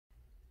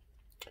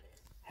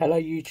Hello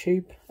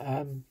YouTube.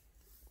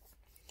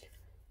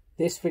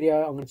 This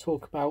video I'm going to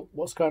talk about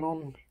what's going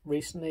on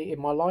recently in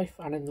my life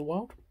and in the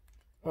world.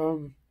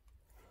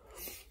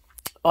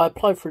 I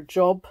applied for a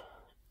job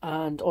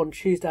and on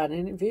Tuesday I had an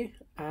interview,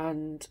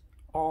 and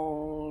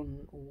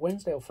on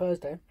Wednesday or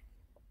Thursday,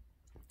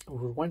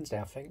 or Wednesday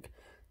I think,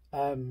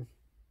 I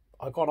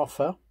got an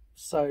offer.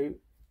 So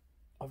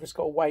I've just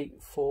got to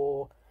wait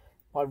for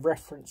my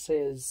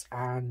references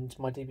and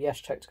my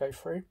DBS check to go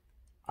through,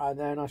 and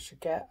then I should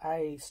get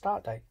a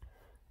start date.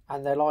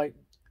 And they're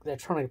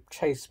trying to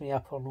chase me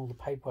up on all the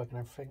paperwork and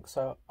everything.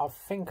 So I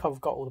think I've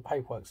got all the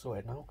paperwork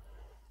sorted now.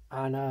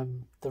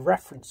 And the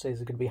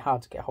references are going to be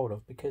hard to get hold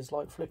of, because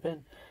like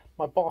flipping,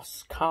 my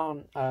boss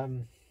can't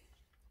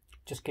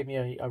just give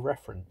me a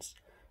reference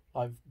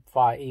like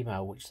via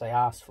email, which they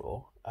asked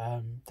for.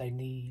 They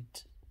need,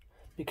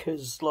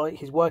 because like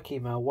his work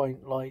email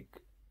won't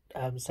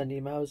send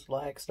emails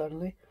like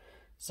externally.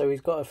 So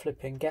he's got to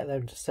get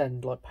them to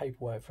send like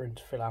paperwork for him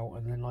to fill out,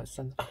 and then like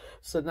send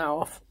that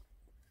off.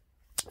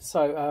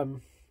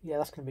 So yeah,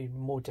 that's going to be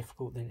more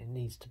difficult than it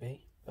needs to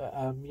be. But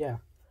yeah,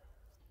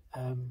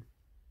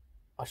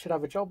 I should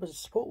have a job as a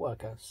support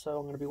worker. So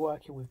I'm going to be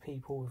working with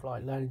people with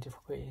like learning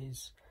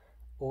difficulties,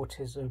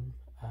 autism,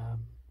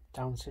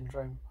 Down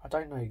syndrome. I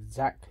don't know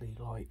exactly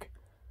like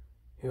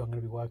who I'm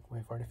going to be working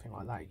with or anything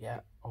like that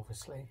yet,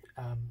 obviously.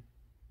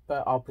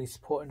 But I'll be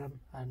supporting them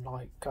and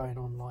like going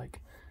on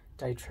like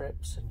day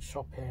trips and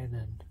shopping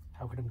and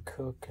helping them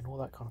cook and all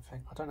that kind of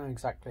thing. I don't know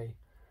exactly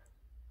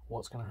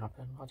what's going to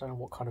happen. I don't know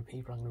what kind of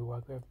people I'm going to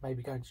work with.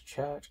 Maybe going to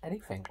church,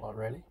 anything like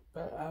really.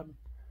 But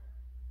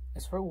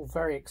it's all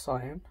very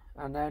exciting.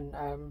 And then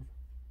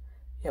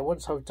yeah,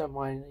 once I've done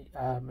my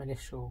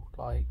initial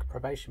like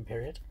probation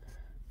period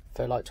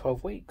for like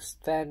 12 weeks,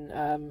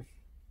 then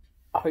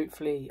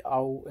hopefully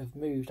I'll have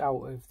moved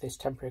out of this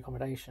temporary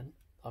accommodation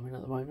I'm in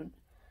at the moment,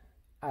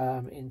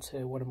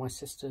 into one of my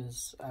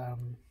sister's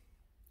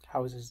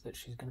houses that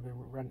she's going to be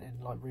renting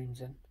like rooms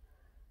in.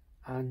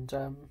 And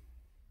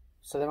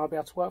so then I'll be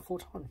able to work full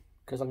time,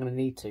 because I'm going to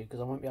need to,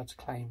 because I won't be able to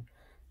claim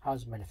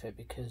housing benefit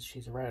because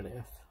she's a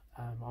relative.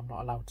 I'm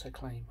not allowed to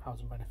claim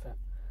housing benefit,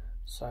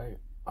 so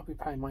I'll be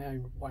paying my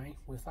own way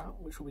with that,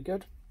 which will be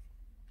good.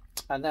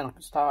 And then I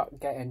can start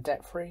getting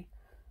debt free,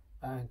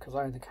 because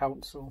I owe the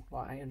council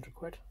like 800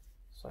 quid,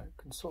 so I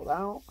can sort that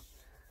out.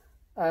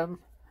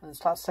 And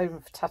start saving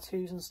for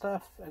tattoos and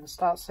stuff, and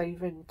start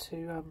saving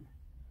to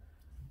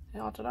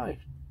yeah, I don't know,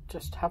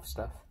 just have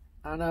stuff.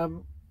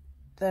 And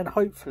then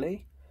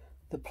hopefully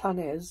the plan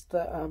is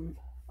that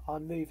I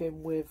move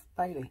in with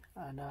Bailey,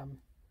 and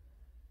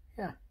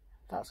yeah,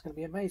 that's going to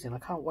be amazing. I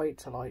can't wait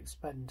to like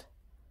spend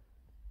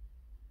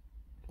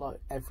like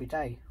every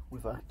day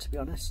with her, to be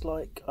honest.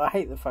 Like, I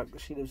hate the fact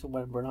that she lives in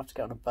Wellingborough and I have to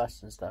get on a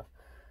bus and stuff,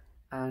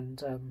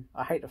 and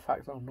I hate the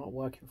fact that I'm not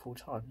working full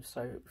time.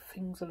 So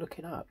things are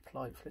looking up,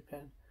 like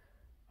flipping,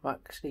 I'm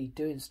actually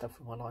doing stuff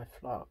with my life.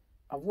 Like,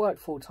 I've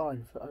worked full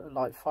time for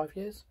like 5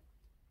 years,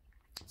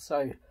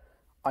 so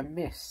I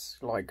miss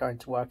like going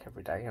to work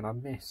every day, and I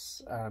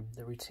miss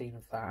the routine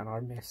of that, and I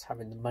miss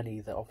having the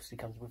money that obviously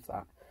comes with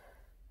that.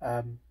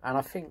 And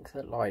I think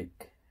that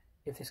like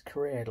if this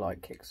career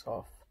like kicks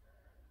off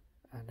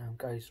and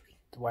goes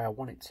the way I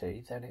want it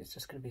to, then it's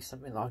just going to be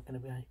something that I'm going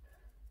to be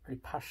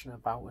really passionate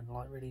about and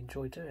like really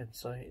enjoy doing.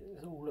 So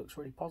it all looks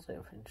really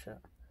positive and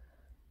shit.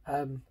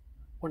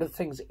 One of the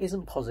things that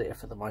isn't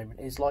positive at the moment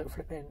is like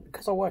flipping,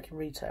 because I work in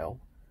retail,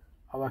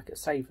 I work at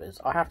Savers,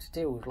 I have to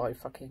deal with like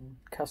fucking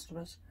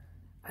customers,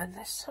 and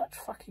they're such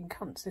fucking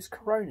cunts. This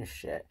corona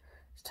shit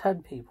has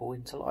turned people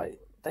into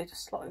like, they're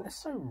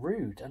so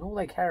rude, and all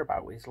they care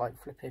about is like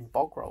flipping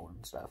bog roll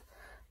and stuff.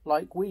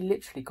 Like, we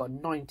literally got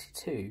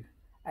 92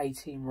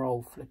 18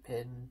 roll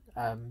flipping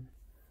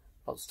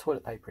lots of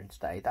toilet paper in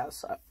today.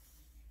 That's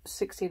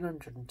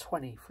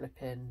 1620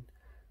 flipping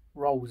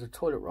rolls of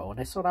toilet roll, and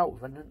they sold out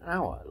within an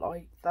hour.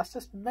 Like, that's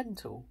just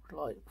mental.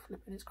 Like,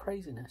 flipping, it's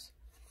craziness.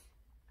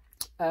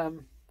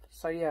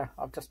 So yeah,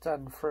 I've just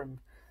done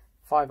from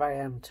 5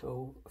 AM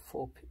till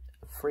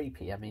 3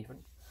 PM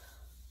even,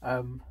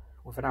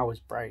 with an hour's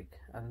break,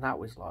 and that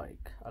was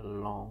like a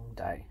long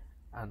day.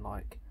 And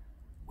like,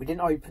 we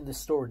didn't open the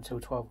store until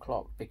 12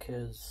 o'clock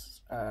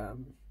because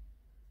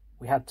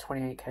we had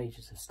 28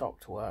 cages of stock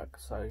to work,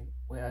 so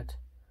we had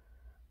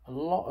a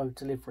lot of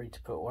delivery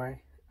to put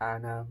away,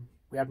 and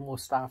we had more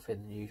staff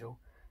in than usual,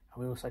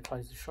 and we also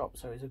closed the shop,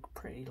 so it was a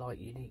pretty like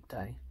unique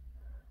day.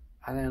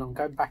 And then I'm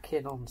going back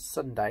in on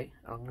Sunday,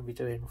 and I'm going to be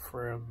doing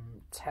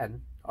from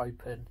 10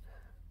 open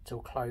till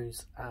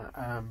close at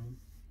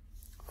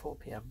 4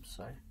 PM.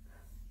 So,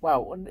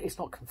 well, it's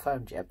not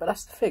confirmed yet, but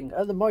that's the thing.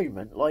 At the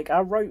moment, like,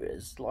 our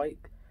rotas,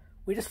 like,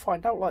 we just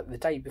find out like the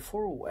day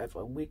before or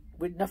whatever. We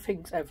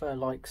nothing's ever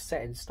like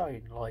set in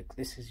stone. Like,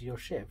 this is your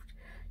shift.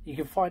 You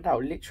can find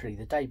out literally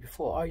the day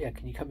before. Oh yeah,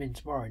 can you come in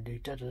tomorrow and do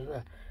da da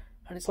da?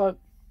 And it's like,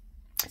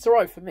 it's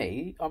alright for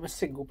me. I'm a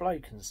single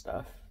bloke and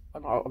stuff.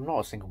 I'm not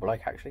a single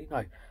bloke actually.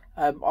 No,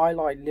 I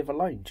like live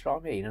alone. Do you know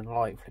what I mean? And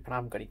like flipping, I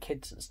haven't got any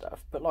kids and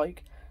stuff. But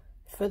like,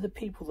 for the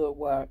people that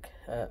work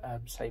at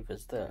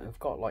Savers that have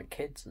got like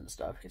kids and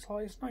stuff, it's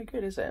like it's no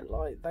good, is it?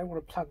 Like they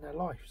want to plan their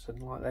lives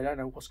and like they don't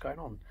know what's going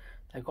on.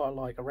 They've got to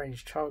like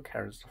arrange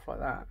childcare and stuff like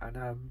that,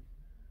 and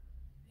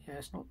yeah,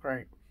 it's not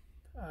great.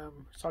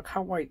 So I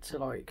can't wait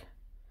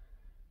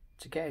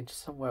to get into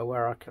somewhere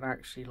where I can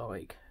actually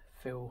like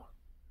feel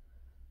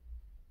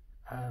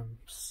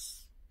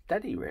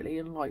steady really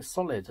and like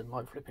solid and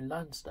like flipping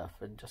learn stuff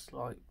and just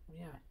like,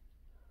 yeah,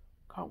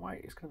 can't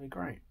wait. It's gonna be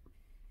great.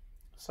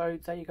 So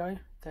there you go,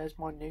 there's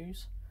my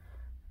news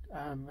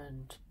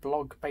and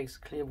blog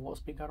basically of what's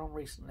been going on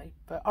recently.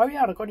 But oh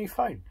yeah, I got a new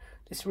phone.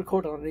 This is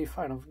recorded on a new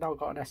phone. I've now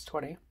got an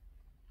S20,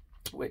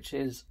 which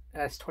is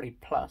an S20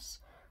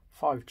 Plus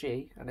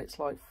 5G, and it's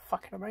like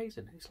fucking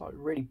amazing. It's like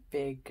really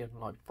big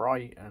and like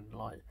bright and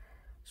like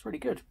it's really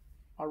good.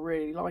 I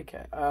really like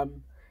it.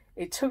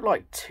 It took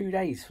like 2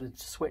 days to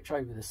switch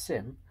over the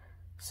SIM,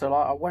 so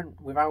like I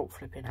went without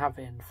flipping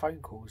having phone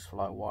calls for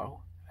like a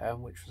while,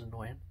 which was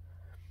annoying.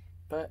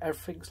 But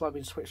everything's like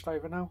been switched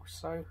over now,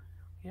 so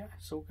yeah,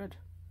 it's all good.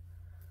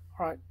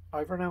 Alright,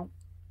 over and out.